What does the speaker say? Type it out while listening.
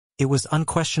It was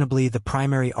unquestionably the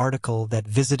primary article that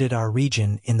visited our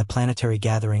region in the planetary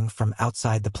gathering from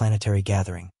outside the planetary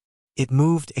gathering. It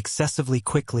moved excessively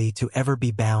quickly to ever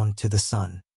be bound to the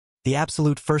sun. The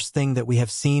absolute first thing that we have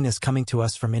seen is coming to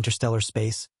us from interstellar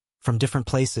space. From different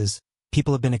places,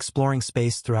 people have been exploring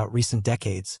space throughout recent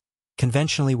decades,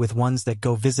 conventionally with ones that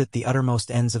go visit the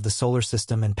uttermost ends of the solar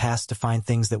system and pass to find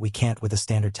things that we can't with a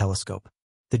standard telescope.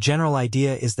 The general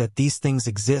idea is that these things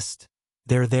exist,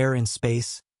 they're there in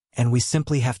space, and we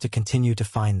simply have to continue to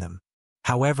find them.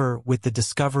 However, with the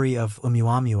discovery of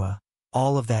Oumuamua,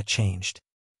 all of that changed.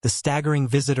 The staggering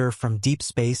visitor from deep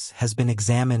space has been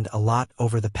examined a lot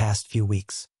over the past few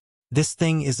weeks. This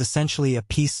thing is essentially a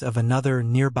piece of another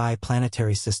nearby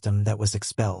planetary system that was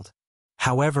expelled.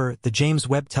 However, the James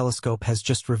Webb Telescope has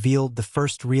just revealed the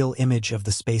first real image of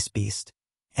the space beast,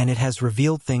 and it has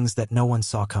revealed things that no one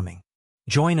saw coming.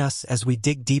 Join us as we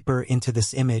dig deeper into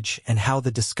this image and how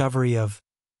the discovery of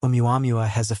Oumuamua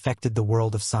has affected the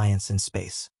world of science and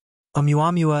space.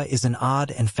 Oumuamua is an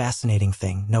odd and fascinating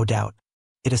thing, no doubt.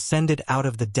 It ascended out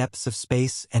of the depths of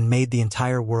space and made the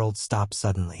entire world stop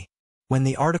suddenly. When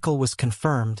the article was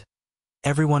confirmed,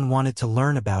 everyone wanted to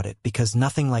learn about it because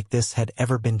nothing like this had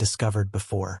ever been discovered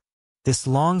before. This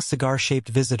long cigar-shaped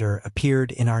visitor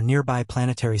appeared in our nearby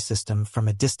planetary system from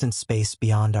a distant space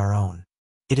beyond our own.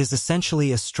 It is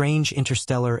essentially a strange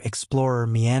interstellar explorer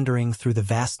meandering through the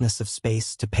vastness of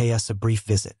space to pay us a brief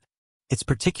visit. Its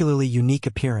particularly unique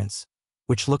appearance,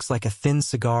 which looks like a thin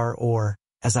cigar or,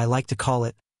 as I like to call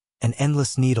it, an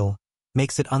endless needle,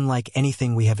 makes it unlike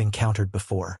anything we have encountered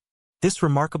before. This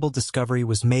remarkable discovery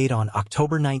was made on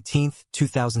October 19,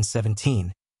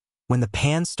 2017, when the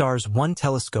Pan-STARRS 1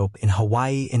 telescope in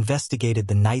Hawaii investigated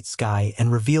the night sky and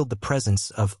revealed the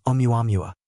presence of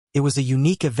Oumuamua. It was a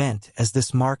unique event as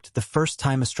this marked the first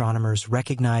time astronomers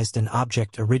recognized an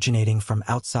object originating from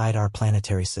outside our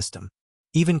planetary system.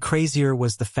 Even crazier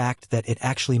was the fact that it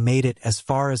actually made it as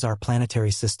far as our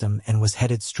planetary system and was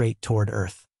headed straight toward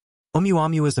Earth.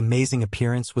 Oumuamua's amazing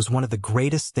appearance was one of the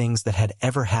greatest things that had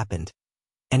ever happened,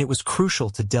 and it was crucial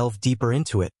to delve deeper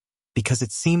into it because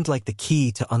it seemed like the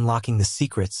key to unlocking the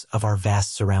secrets of our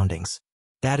vast surroundings.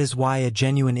 That is why a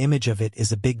genuine image of it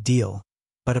is a big deal,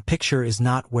 but a picture is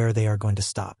not where they are going to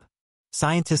stop.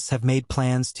 Scientists have made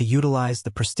plans to utilize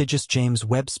the prestigious James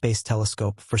Webb Space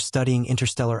Telescope for studying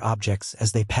interstellar objects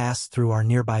as they pass through our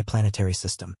nearby planetary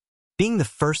system. Being the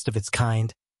first of its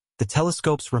kind, the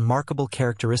telescope's remarkable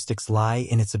characteristics lie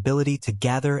in its ability to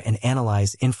gather and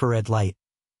analyze infrared light,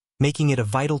 making it a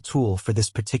vital tool for this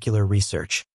particular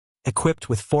research. Equipped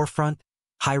with forefront,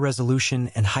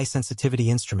 high-resolution, and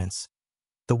high-sensitivity instruments,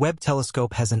 the Webb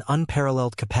telescope has an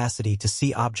unparalleled capacity to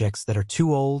see objects that are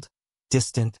too old,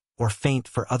 distant, or faint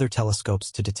for other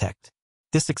telescopes to detect.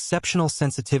 This exceptional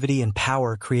sensitivity and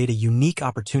power create a unique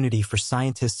opportunity for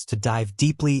scientists to dive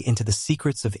deeply into the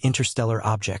secrets of interstellar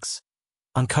objects,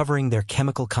 uncovering their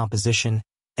chemical composition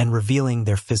and revealing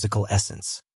their physical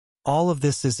essence. All of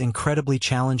this is incredibly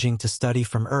challenging to study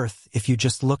from Earth if you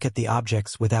just look at the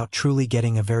objects without truly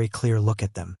getting a very clear look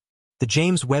at them. The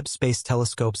James Webb Space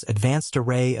Telescope's advanced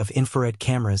array of infrared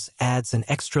cameras adds an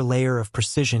extra layer of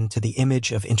precision to the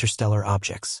image of interstellar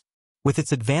objects. With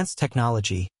its advanced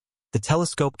technology, the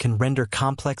telescope can render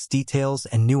complex details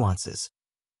and nuances,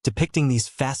 depicting these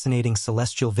fascinating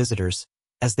celestial visitors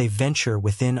as they venture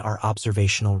within our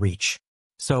observational reach.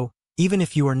 So, even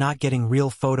if you are not getting real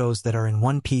photos that are in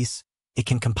one piece, it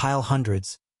can compile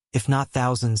hundreds, if not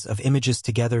thousands, of images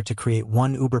together to create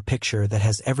one uber picture that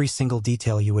has every single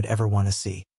detail you would ever want to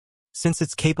see. Since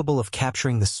it's capable of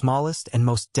capturing the smallest and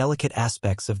most delicate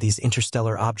aspects of these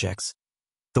interstellar objects,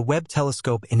 the Webb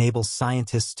telescope enables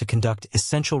scientists to conduct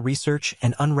essential research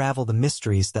and unravel the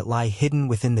mysteries that lie hidden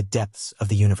within the depths of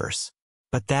the universe.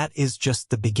 But that is just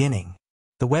the beginning.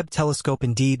 The Webb telescope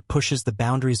indeed pushes the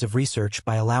boundaries of research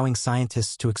by allowing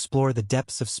scientists to explore the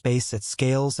depths of space at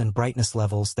scales and brightness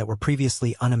levels that were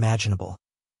previously unimaginable,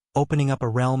 opening up a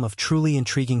realm of truly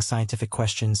intriguing scientific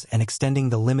questions and extending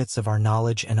the limits of our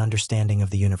knowledge and understanding of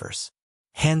the universe.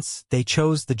 Hence, they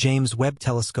chose the James Webb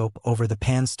Telescope over the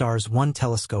Pan-STARRS 1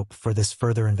 telescope for this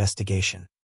further investigation.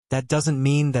 That doesn't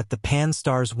mean that the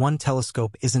Pan-STARRS 1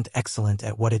 telescope isn't excellent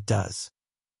at what it does.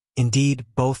 Indeed,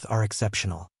 both are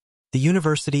exceptional. The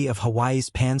University of Hawaii's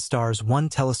Pan-STARRS 1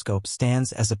 telescope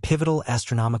stands as a pivotal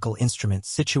astronomical instrument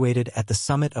situated at the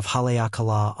summit of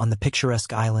Haleakala on the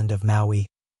picturesque island of Maui,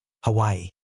 Hawaii.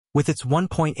 With its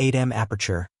 1.8 m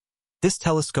aperture, this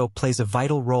telescope plays a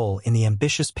vital role in the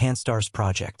ambitious Pan-STARRS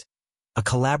project, a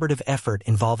collaborative effort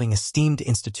involving esteemed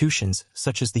institutions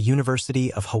such as the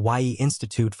University of Hawaii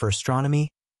Institute for Astronomy,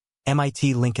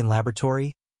 MIT Lincoln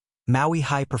Laboratory, Maui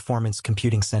High Performance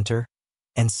Computing Center,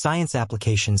 and Science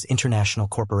Applications International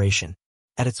Corporation.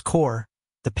 At its core,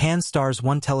 the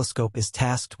Pan-STARRS-1 telescope is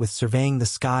tasked with surveying the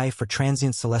sky for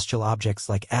transient celestial objects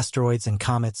like asteroids and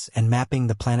comets and mapping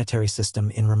the planetary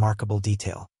system in remarkable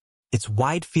detail. Its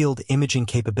wide-field imaging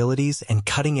capabilities and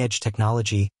cutting-edge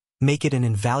technology make it an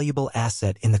invaluable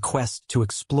asset in the quest to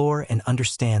explore and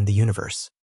understand the universe.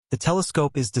 The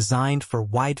telescope is designed for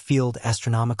wide-field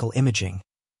astronomical imaging,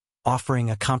 offering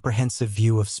a comprehensive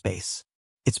view of space.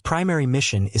 Its primary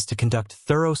mission is to conduct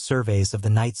thorough surveys of the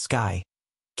night sky,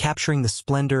 capturing the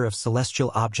splendor of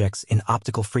celestial objects in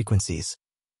optical frequencies,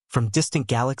 from distant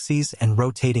galaxies and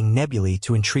rotating nebulae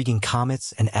to intriguing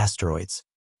comets and asteroids.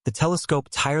 The telescope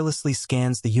tirelessly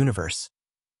scans the universe,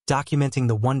 documenting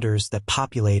the wonders that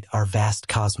populate our vast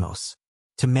cosmos.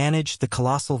 To manage the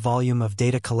colossal volume of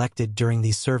data collected during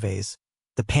these surveys,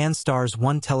 the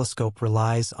Pan-STARRS-1 telescope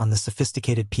relies on the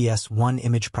sophisticated PS-1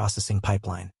 image processing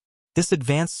pipeline. This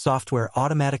advanced software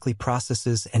automatically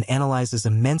processes and analyzes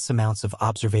immense amounts of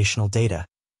observational data,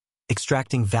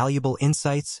 extracting valuable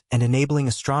insights and enabling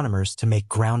astronomers to make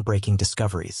groundbreaking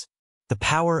discoveries. The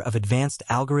power of advanced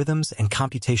algorithms and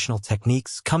computational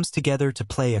techniques comes together to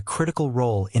play a critical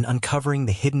role in uncovering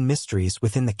the hidden mysteries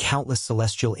within the countless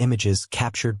celestial images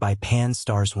captured by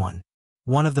Pan-STARRS-1.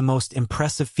 One of the most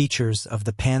impressive features of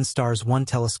the Pan-STARRS-1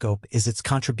 telescope is its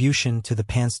contribution to the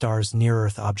Pan-STARRS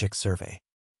Near-Earth Object Survey.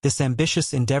 This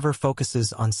ambitious endeavor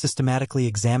focuses on systematically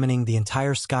examining the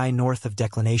entire sky north of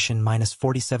declination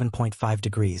 -47.5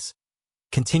 degrees,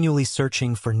 continually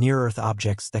searching for near-Earth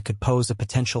objects that could pose a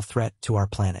potential threat to our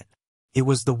planet. It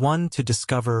was the one to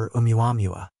discover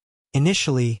Oumuamua.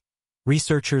 Initially,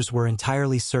 researchers were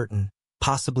entirely certain,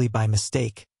 possibly by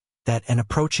mistake, that an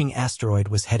approaching asteroid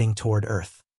was heading toward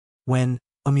Earth. When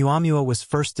Oumuamua was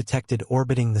first detected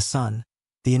orbiting the Sun,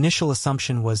 the initial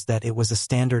assumption was that it was a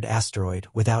standard asteroid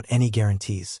without any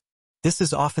guarantees. This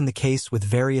is often the case with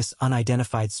various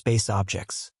unidentified space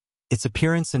objects. Its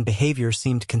appearance and behavior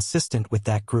seemed consistent with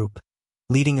that group,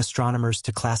 leading astronomers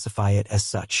to classify it as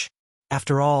such.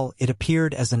 After all, it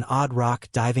appeared as an odd rock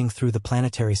diving through the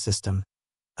planetary system,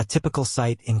 a typical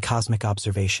sight in cosmic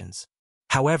observations.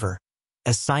 However,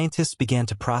 as scientists began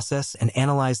to process and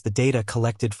analyze the data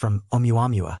collected from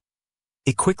Oumuamua,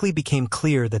 it quickly became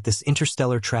clear that this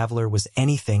interstellar traveler was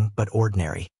anything but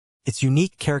ordinary. Its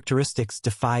unique characteristics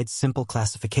defied simple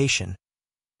classification,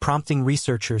 prompting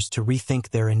researchers to rethink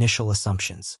their initial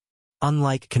assumptions.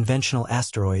 Unlike conventional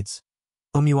asteroids,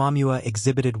 Oumuamua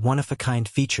exhibited one-of-a-kind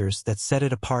features that set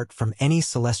it apart from any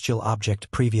celestial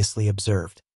object previously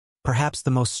observed. Perhaps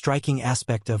the most striking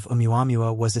aspect of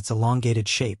Oumuamua was its elongated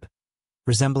shape,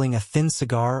 resembling a thin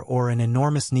cigar or an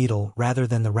enormous needle rather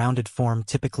than the rounded form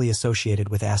typically associated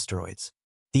with asteroids.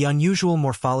 The unusual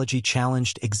morphology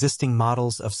challenged existing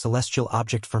models of celestial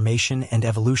object formation and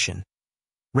evolution,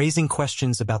 raising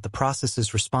questions about the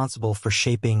processes responsible for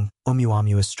shaping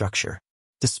Oumuamua's structure.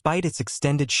 Despite its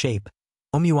extended shape,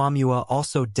 Oumuamua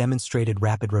also demonstrated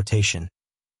rapid rotation,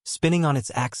 spinning on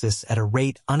its axis at a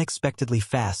rate unexpectedly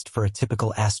fast for a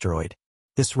typical asteroid.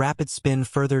 This rapid spin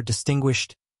further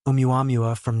distinguished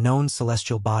Oumuamua from known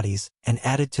celestial bodies and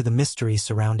added to the mystery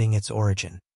surrounding its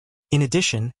origin. In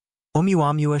addition,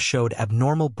 Oumuamua showed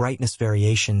abnormal brightness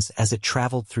variations as it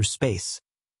traveled through space,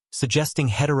 suggesting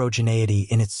heterogeneity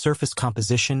in its surface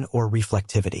composition or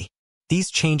reflectivity. These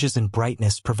changes in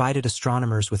brightness provided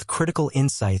astronomers with critical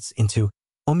insights into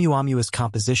Oumuamua's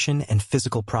composition and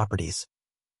physical properties,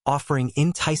 offering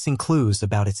enticing clues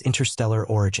about its interstellar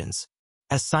origins.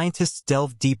 As scientists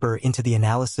delved deeper into the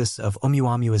analysis of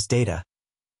Oumuamua's data,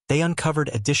 they uncovered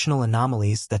additional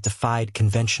anomalies that defied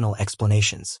conventional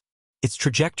explanations. Its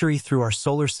trajectory through our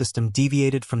solar system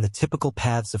deviated from the typical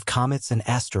paths of comets and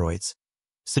asteroids,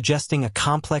 suggesting a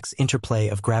complex interplay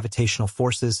of gravitational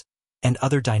forces and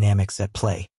other dynamics at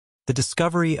play. The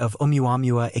discovery of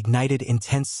Oumuamua ignited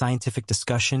intense scientific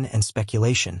discussion and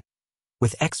speculation,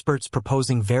 with experts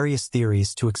proposing various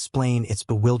theories to explain its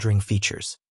bewildering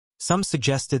features. Some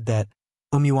suggested that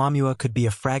Oumuamua could be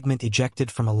a fragment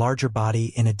ejected from a larger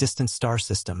body in a distant star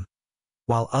system,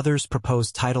 while others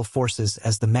proposed tidal forces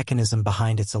as the mechanism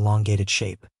behind its elongated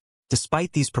shape.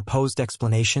 Despite these proposed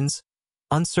explanations,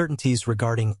 uncertainties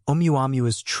regarding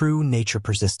Oumuamua's true nature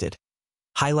persisted,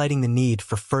 highlighting the need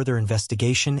for further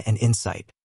investigation and insight.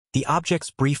 The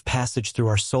object's brief passage through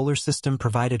our solar system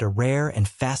provided a rare and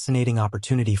fascinating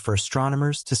opportunity for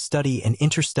astronomers to study an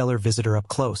interstellar visitor up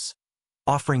close,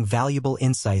 offering valuable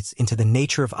insights into the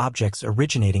nature of objects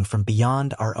originating from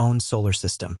beyond our own solar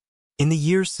system. In the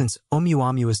years since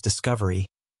Oumuamua's discovery,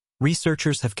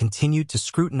 researchers have continued to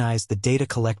scrutinize the data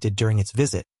collected during its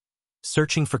visit,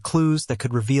 searching for clues that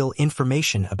could reveal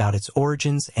information about its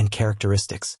origins and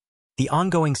characteristics. The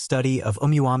ongoing study of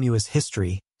Oumuamua's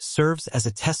history serves as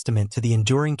a testament to the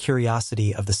enduring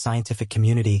curiosity of the scientific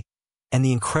community and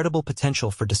the incredible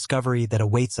potential for discovery that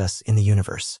awaits us in the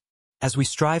universe. As we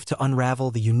strive to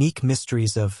unravel the unique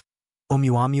mysteries of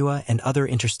Oumuamua and other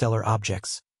interstellar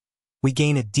objects, we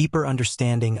gain a deeper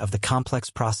understanding of the complex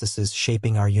processes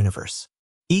shaping our universe.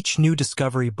 Each new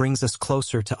discovery brings us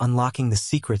closer to unlocking the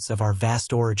secrets of our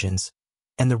vast origins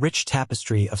and the rich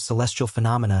tapestry of celestial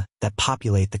phenomena that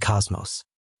populate the cosmos.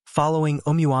 Following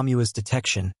Oumuamua's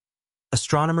detection,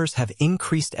 astronomers have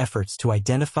increased efforts to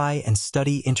identify and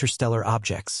study interstellar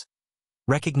objects,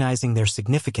 recognizing their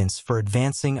significance for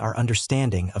advancing our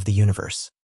understanding of the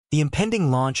universe. The impending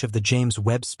launch of the James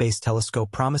Webb Space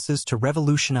Telescope promises to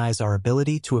revolutionize our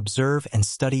ability to observe and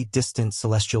study distant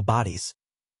celestial bodies,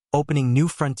 opening new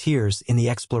frontiers in the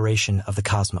exploration of the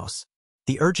cosmos.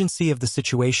 The urgency of the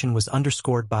situation was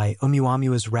underscored by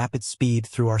Oumuamua's rapid speed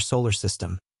through our solar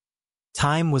system.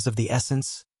 Time was of the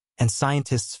essence, and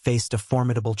scientists faced a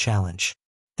formidable challenge.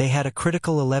 They had a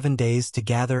critical 11 days to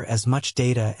gather as much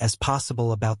data as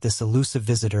possible about this elusive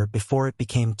visitor before it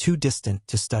became too distant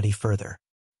to study further.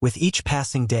 With each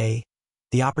passing day,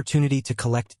 the opportunity to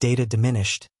collect data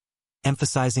diminished,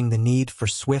 emphasizing the need for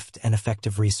swift and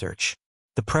effective research.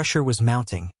 The pressure was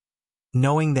mounting,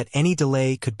 knowing that any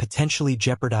delay could potentially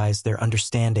jeopardize their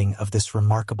understanding of this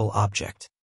remarkable object.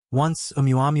 Once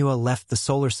Oumuamua left the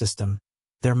solar system,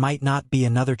 there might not be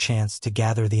another chance to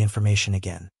gather the information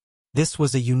again. This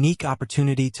was a unique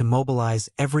opportunity to mobilize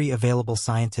every available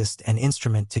scientist and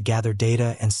instrument to gather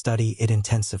data and study it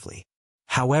intensively.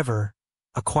 However,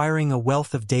 acquiring a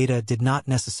wealth of data did not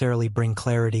necessarily bring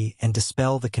clarity and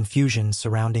dispel the confusion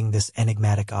surrounding this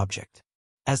enigmatic object.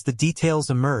 As the details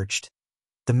emerged,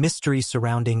 the mystery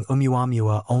surrounding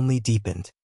Oumuamua only deepened.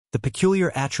 The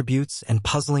peculiar attributes and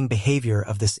puzzling behavior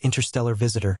of this interstellar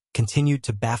visitor continued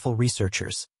to baffle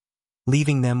researchers,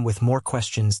 leaving them with more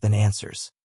questions than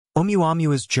answers.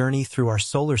 Oumuamua's journey through our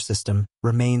solar system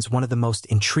remains one of the most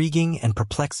intriguing and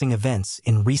perplexing events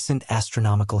in recent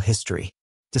astronomical history.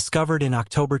 Discovered in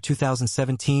October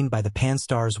 2017 by the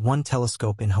Pan-STARRS 1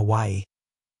 telescope in Hawaii,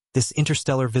 this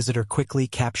interstellar visitor quickly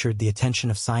captured the attention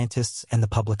of scientists and the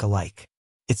public alike.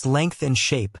 Its length and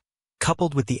shape,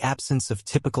 coupled with the absence of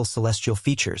typical celestial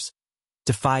features,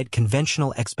 defied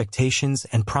conventional expectations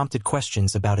and prompted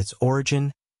questions about its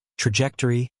origin,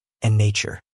 trajectory, and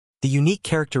nature. The unique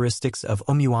characteristics of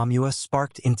Oumuamua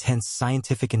sparked intense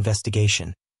scientific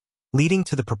investigation, leading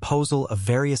to the proposal of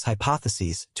various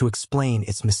hypotheses to explain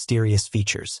its mysterious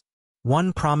features.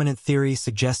 One prominent theory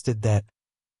suggested that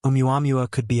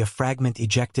Oumuamua could be a fragment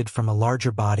ejected from a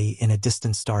larger body in a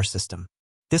distant star system.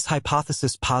 This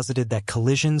hypothesis posited that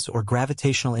collisions or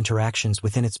gravitational interactions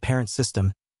within its parent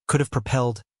system could have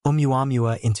propelled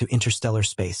Oumuamua into interstellar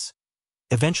space,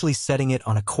 eventually setting it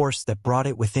on a course that brought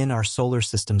it within our solar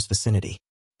system's vicinity.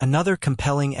 Another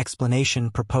compelling explanation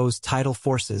proposed tidal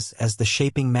forces as the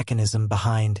shaping mechanism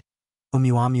behind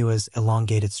Oumuamua's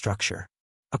elongated structure.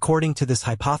 According to this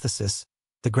hypothesis,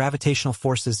 the gravitational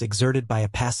forces exerted by a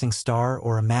passing star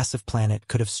or a massive planet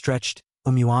could have stretched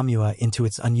Oumuamua into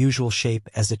its unusual shape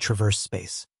as it traversed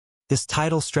space. This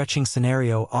tidal stretching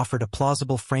scenario offered a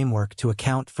plausible framework to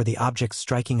account for the object's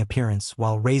striking appearance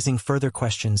while raising further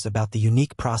questions about the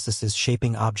unique processes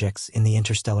shaping objects in the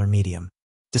interstellar medium.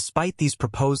 Despite these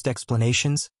proposed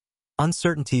explanations,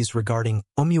 uncertainties regarding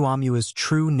Oumuamua's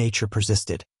true nature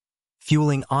persisted,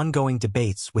 fueling ongoing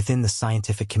debates within the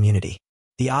scientific community.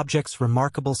 The object's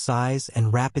remarkable size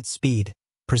and rapid speed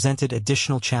presented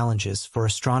additional challenges for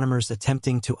astronomers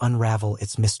attempting to unravel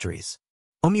its mysteries.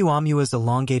 Oumuamua's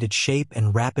elongated shape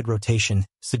and rapid rotation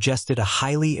suggested a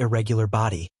highly irregular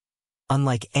body,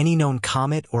 unlike any known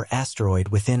comet or asteroid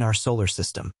within our solar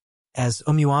system. As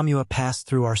Oumuamua passed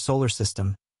through our solar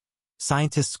system,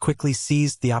 scientists quickly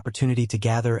seized the opportunity to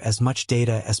gather as much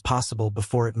data as possible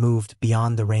before it moved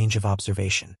beyond the range of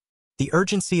observation. The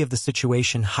urgency of the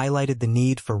situation highlighted the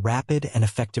need for rapid and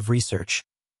effective research,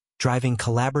 driving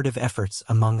collaborative efforts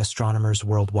among astronomers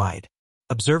worldwide.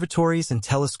 Observatories and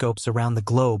telescopes around the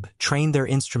globe trained their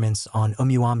instruments on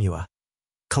Oumuamua,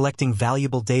 collecting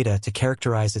valuable data to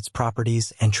characterize its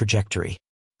properties and trajectory.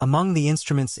 Among the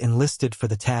instruments enlisted for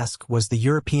the task was the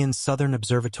European Southern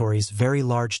Observatory's Very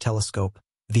Large Telescope,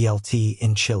 VLT,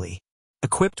 in Chile.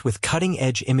 Equipped with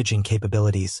cutting-edge imaging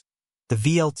capabilities, the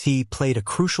VLT played a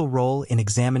crucial role in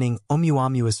examining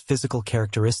Oumuamua's physical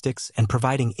characteristics and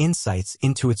providing insights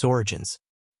into its origins.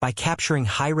 By capturing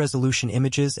high-resolution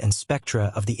images and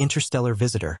spectra of the interstellar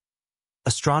visitor,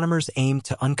 astronomers aimed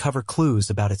to uncover clues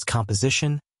about its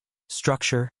composition,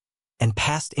 structure, and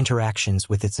past interactions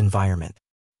with its environment.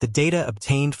 The data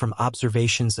obtained from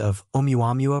observations of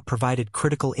Oumuamua provided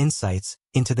critical insights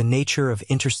into the nature of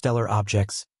interstellar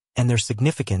objects and their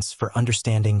significance for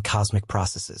understanding cosmic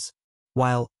processes.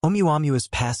 While Oumuamua's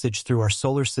passage through our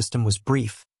solar system was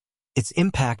brief, its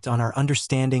impact on our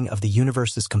understanding of the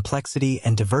universe's complexity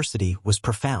and diversity was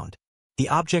profound. The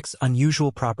object's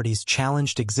unusual properties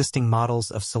challenged existing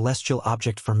models of celestial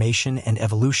object formation and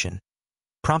evolution,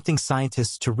 prompting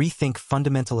scientists to rethink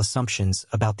fundamental assumptions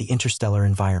about the interstellar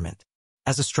environment.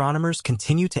 As astronomers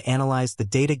continue to analyze the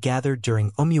data gathered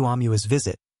during Oumuamua's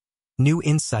visit, new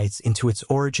insights into its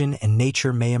origin and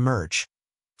nature may emerge,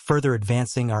 further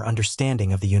advancing our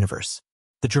understanding of the universe.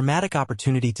 The dramatic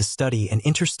opportunity to study an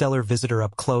interstellar visitor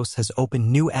up close has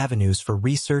opened new avenues for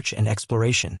research and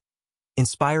exploration,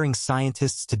 inspiring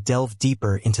scientists to delve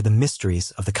deeper into the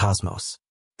mysteries of the cosmos.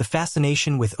 The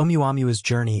fascination with Oumuamua's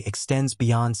journey extends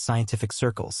beyond scientific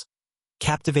circles,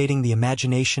 captivating the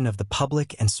imagination of the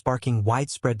public and sparking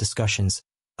widespread discussions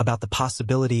about the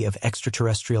possibility of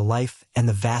extraterrestrial life and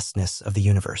the vastness of the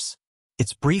universe.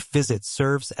 Its brief visit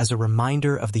serves as a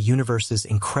reminder of the universe's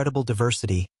incredible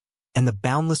diversity and the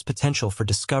boundless potential for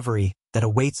discovery that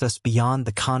awaits us beyond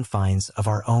the confines of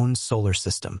our own solar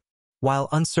system. While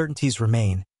uncertainties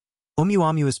remain,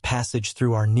 Oumuamua's passage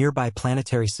through our nearby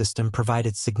planetary system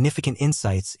provided significant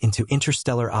insights into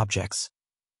interstellar objects,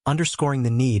 underscoring the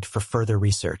need for further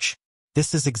research.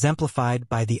 This is exemplified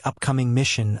by the upcoming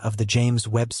mission of the James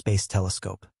Webb Space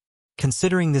Telescope.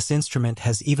 Considering this instrument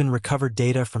has even recovered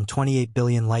data from 28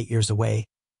 billion light-years away,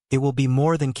 it will be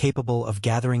more than capable of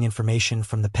gathering information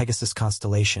from the Pegasus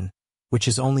constellation, which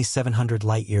is only 700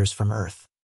 light-years from Earth.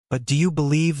 But do you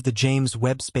believe the James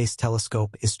Webb Space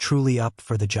Telescope is truly up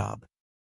for the job?